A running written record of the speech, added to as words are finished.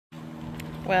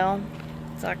Well,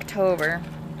 it's October,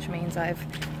 which means I've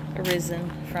arisen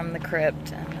from the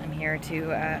crypt, and I'm here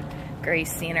to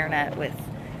grace the internet with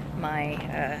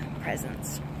my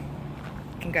presence.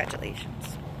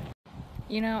 Congratulations.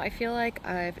 You know, I feel like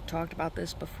I've talked about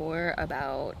this before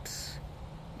about,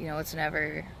 you know, it's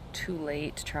never too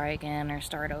late to try again or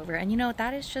start over. And you know,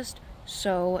 that is just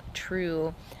so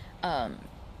true.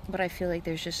 But I feel like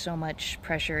there's just so much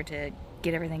pressure to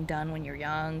get everything done when you're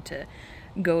young, to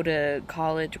go to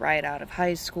college right out of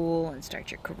high school and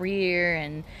start your career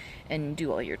and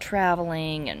do all your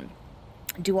traveling and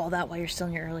do all that while you're still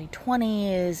in your early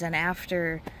 20s. And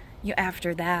after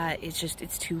that,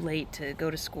 it's too late to go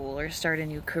to school or start a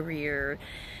new career,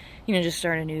 you know, just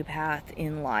start a new path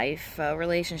in life,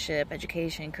 relationship,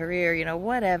 education, career, you know,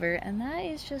 whatever. And that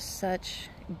is just such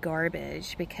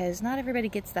garbage, because not everybody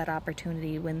gets that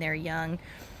opportunity when they're young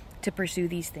to pursue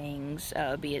these things,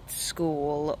 be it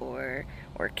school or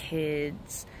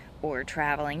kids or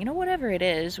traveling, you know, whatever it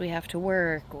is. We have to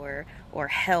work or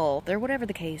health or whatever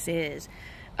the case is.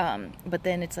 But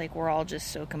then it's like we're all just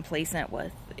so complacent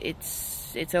with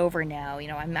it's over now. You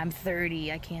know, I'm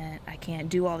 30. I can't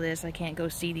do all this. I can't go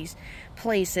see these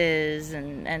places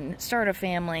and start a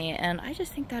family. And I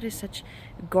just think that is such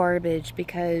garbage,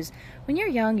 because when you're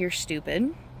young, you're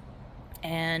stupid,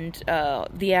 and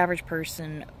the average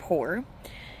person poor.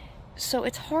 So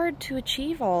it's hard to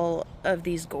achieve all of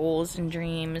these goals and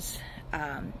dreams.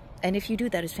 And if you do,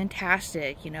 that is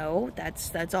fantastic, you know,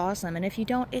 that's awesome. And if you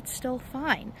don't, it's still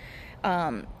fine.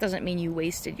 Doesn't mean you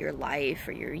wasted your life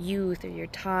or your youth or your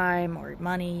time or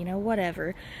money, you know,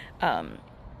 whatever.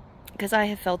 Because I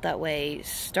have felt that way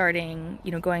starting,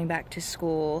 you know, going back to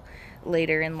school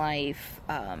later in life,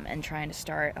 and trying to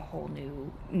start a whole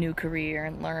new career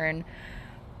and learn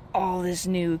all this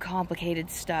new complicated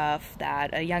stuff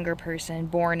that a younger person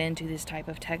born into this type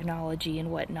of technology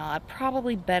and whatnot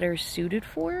probably better suited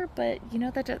for. But you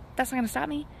know, that's not going to stop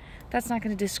me. That's not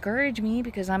going to discourage me,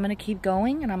 because I'm going to keep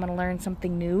going and I'm going to learn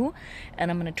something new and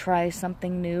I'm going to try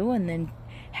something new and then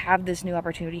have this new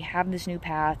opportunity, have this new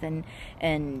path,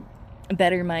 and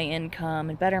better my income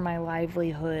and better my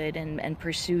livelihood and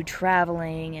pursue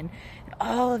traveling and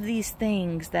all of these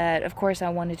things that, of course, I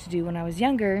wanted to do when I was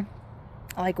younger,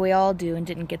 like we all do, and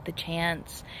didn't get the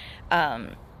chance.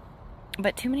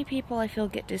 But too many people, I feel,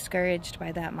 get discouraged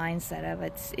by that mindset of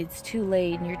it's too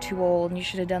late and you're too old and you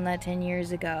should have done that 10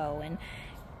 years ago. And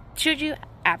should you?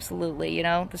 Absolutely, you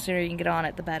know, the sooner you can get on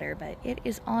it, the better. But it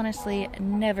is honestly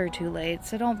never too late,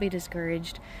 so don't be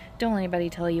discouraged. Don't let anybody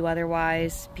tell you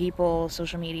otherwise. People,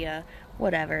 social media,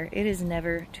 whatever. It is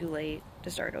never too late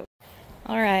to start over.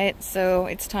 Alright, so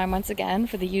it's time once again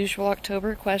for the usual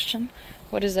October question.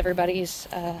 What is everybody's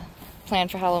plan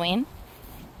for Halloween?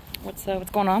 What's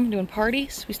going on? We're doing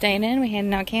parties? We staying in? We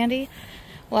handing out candy?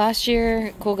 Last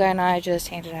year, Cool Guy and I just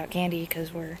handed out candy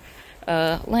because we're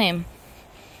lame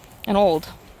and old.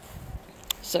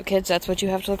 So kids, that's what you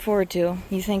have to look forward to.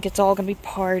 You think it's all going to be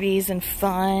parties and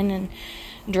fun and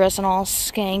dressing all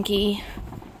skanky.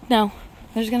 No,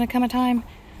 there's going to come a time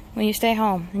when you stay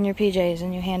home in your PJs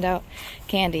and you hand out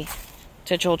candy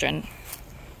to children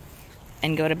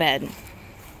and go to bed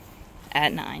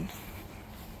at 9.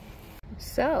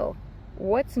 So,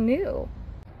 what's new?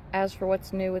 As for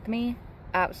what's new with me,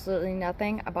 absolutely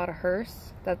nothing. I bought a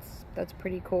hearse. That's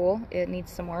pretty cool. It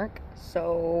needs some work.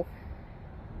 So,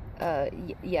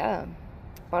 yeah,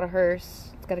 bought a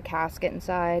hearse. It's got a casket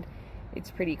inside.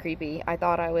 It's pretty creepy. I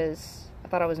thought I was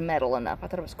metal enough. I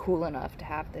thought I was cool enough to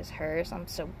have this hearse. I'm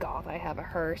so goth I have a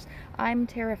hearse. I'm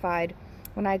terrified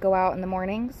when I go out in the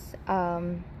mornings,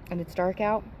 and it's dark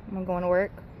out. I'm going to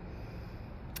work.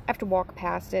 I have to walk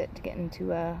past it to get into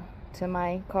to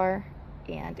my car,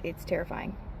 and it's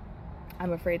terrifying.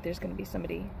 I'm afraid there's going to be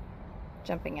somebody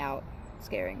jumping out,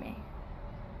 scaring me,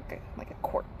 like a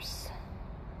corpse,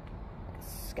 like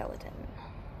a skeleton,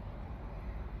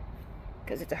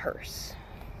 because it's a hearse.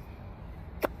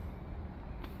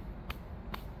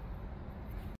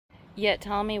 Yet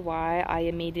tell me why I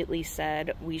immediately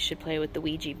said we should play with the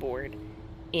Ouija board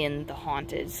in the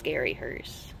haunted, scary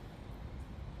hearse.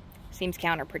 Seems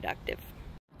counterproductive.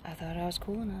 I thought I was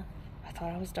cool enough. I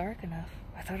thought I was dark enough.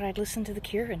 I thought I'd listened to The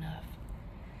Cure enough.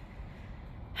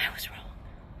 I was wrong.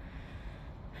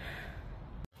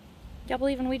 Y'all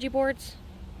believe in Ouija boards?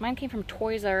 Mine came from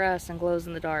Toys R Us and glows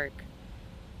in the dark.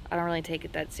 I don't really take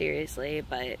it that seriously,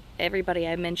 but everybody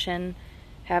I mention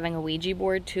having a Ouija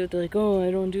board too, they're like, oh,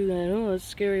 I don't do that, oh, it's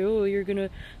scary, oh, you're gonna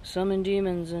summon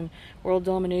demons and world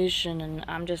domination, and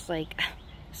I'm just like,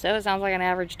 so it sounds like an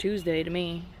average Tuesday to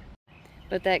me.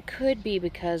 But that could be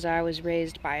because I was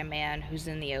raised by a man who's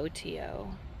in the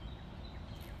OTO.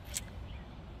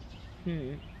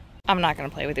 I'm not going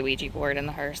to play with the Ouija board in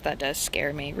the hearse. That does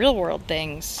scare me. Real world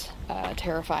things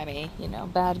terrify me. You know,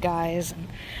 bad guys and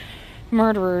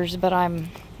murderers, but I'm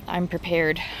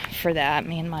prepared for that.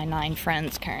 Me and my 9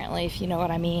 friends currently, if you know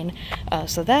what I mean.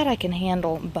 So that I can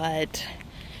handle, but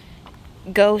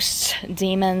ghosts,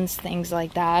 demons, things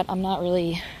like that, I'm not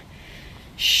really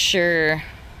sure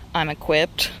I'm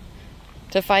equipped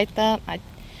to fight that.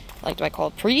 Do I call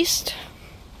a priest?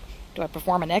 Do I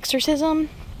perform an exorcism?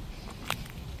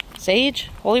 Sage?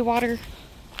 Holy water?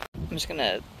 I'm just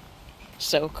gonna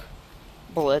soak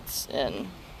bullets in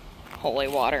holy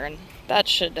water, and that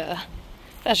should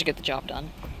get the job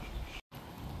done.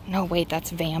 No, wait,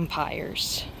 that's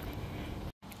vampires.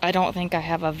 I don't think I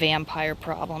have a vampire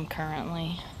problem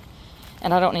currently.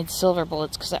 And I don't need silver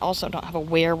bullets because I also don't have a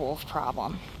werewolf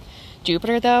problem.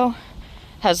 Jupiter, though,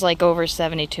 has like over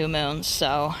 72 moons,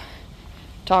 so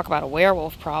talk about a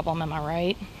werewolf problem, am I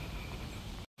right?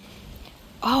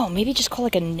 Oh, maybe just call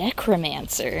like a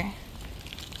necromancer.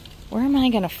 Where am I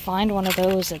gonna find one of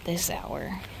those at this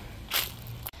hour?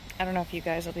 I don't know if you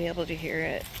guys will be able to hear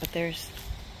it, but there's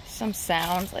some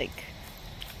sounds like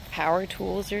power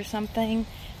tools or something,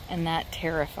 and that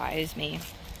terrifies me.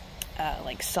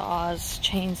 Like saws,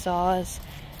 chainsaws.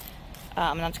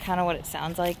 That's kind of what it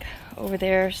sounds like over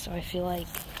there, so I feel like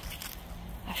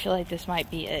this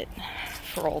might be it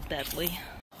for Old Deadly.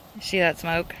 See that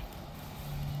smoke?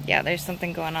 Yeah, there's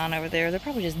something going on over there. They're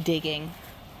probably just digging,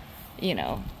 you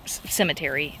know,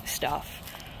 cemetery stuff.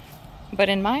 But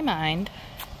in my mind,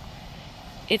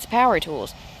 it's power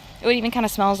tools. It even kind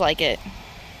of smells like it.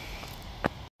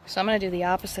 So I'm going to do the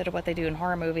opposite of what they do in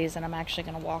horror movies, and I'm actually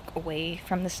going to walk away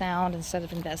from the sound instead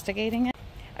of investigating it.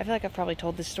 I feel like I've probably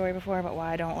told this story before about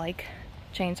why I don't like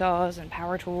chainsaws and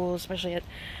power tools, especially at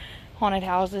haunted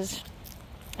houses.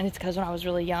 And it's because when I was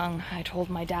really young, I told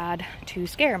my dad to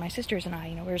scare my sisters and I.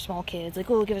 You know, we were small kids, like,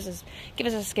 oh, give us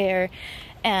a scare.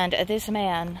 And this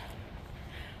man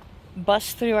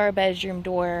busts through our bedroom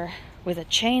door with a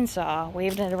chainsaw,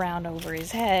 waving it around over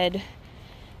his head,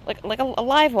 like a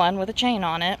live one with a chain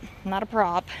on it, not a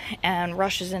prop, and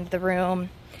rushes into the room.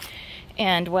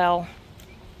 And, well,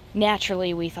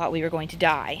 naturally we thought we were going to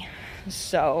die.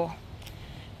 So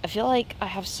I feel like I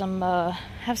have some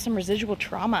residual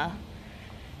trauma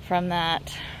from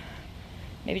that.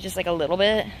 Maybe just like a little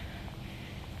bit.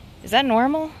 Is that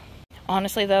normal?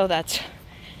 Honestly though, that's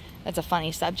a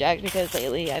funny subject, because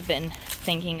lately I've been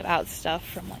thinking about stuff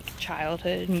from like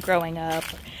childhood and growing up,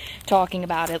 talking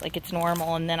about it like it's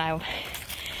normal, and then I,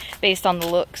 based on the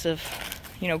looks of,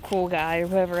 you know, cool guy or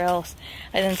whoever else,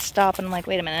 I then stop and I'm like,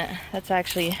 wait a minute, that's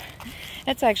actually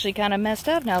kind of messed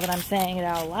up now that I'm saying it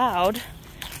out loud.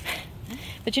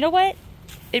 But you know what?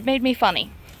 It made me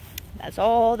funny. That's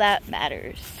all that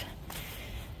matters.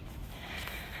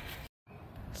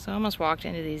 So I almost walked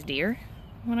into these deer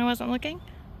when I wasn't looking.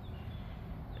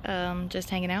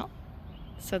 Just hanging out.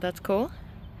 So that's cool.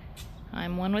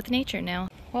 I'm one with nature now.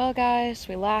 Well guys,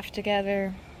 we laughed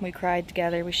together, we cried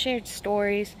together, we shared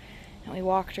stories, and we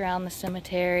walked around the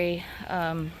cemetery.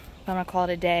 I'm gonna call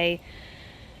it a day.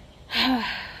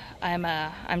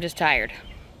 I'm just tired.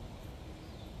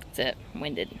 That's it. I'm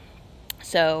winded.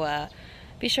 So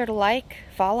be sure to like,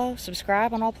 follow,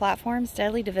 subscribe on all platforms,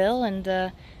 Deadly DeVille, and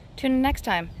tune in next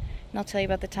time. And I'll tell you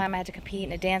about the time I had to compete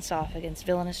in a dance-off against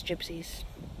villainous gypsies.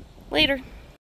 Later.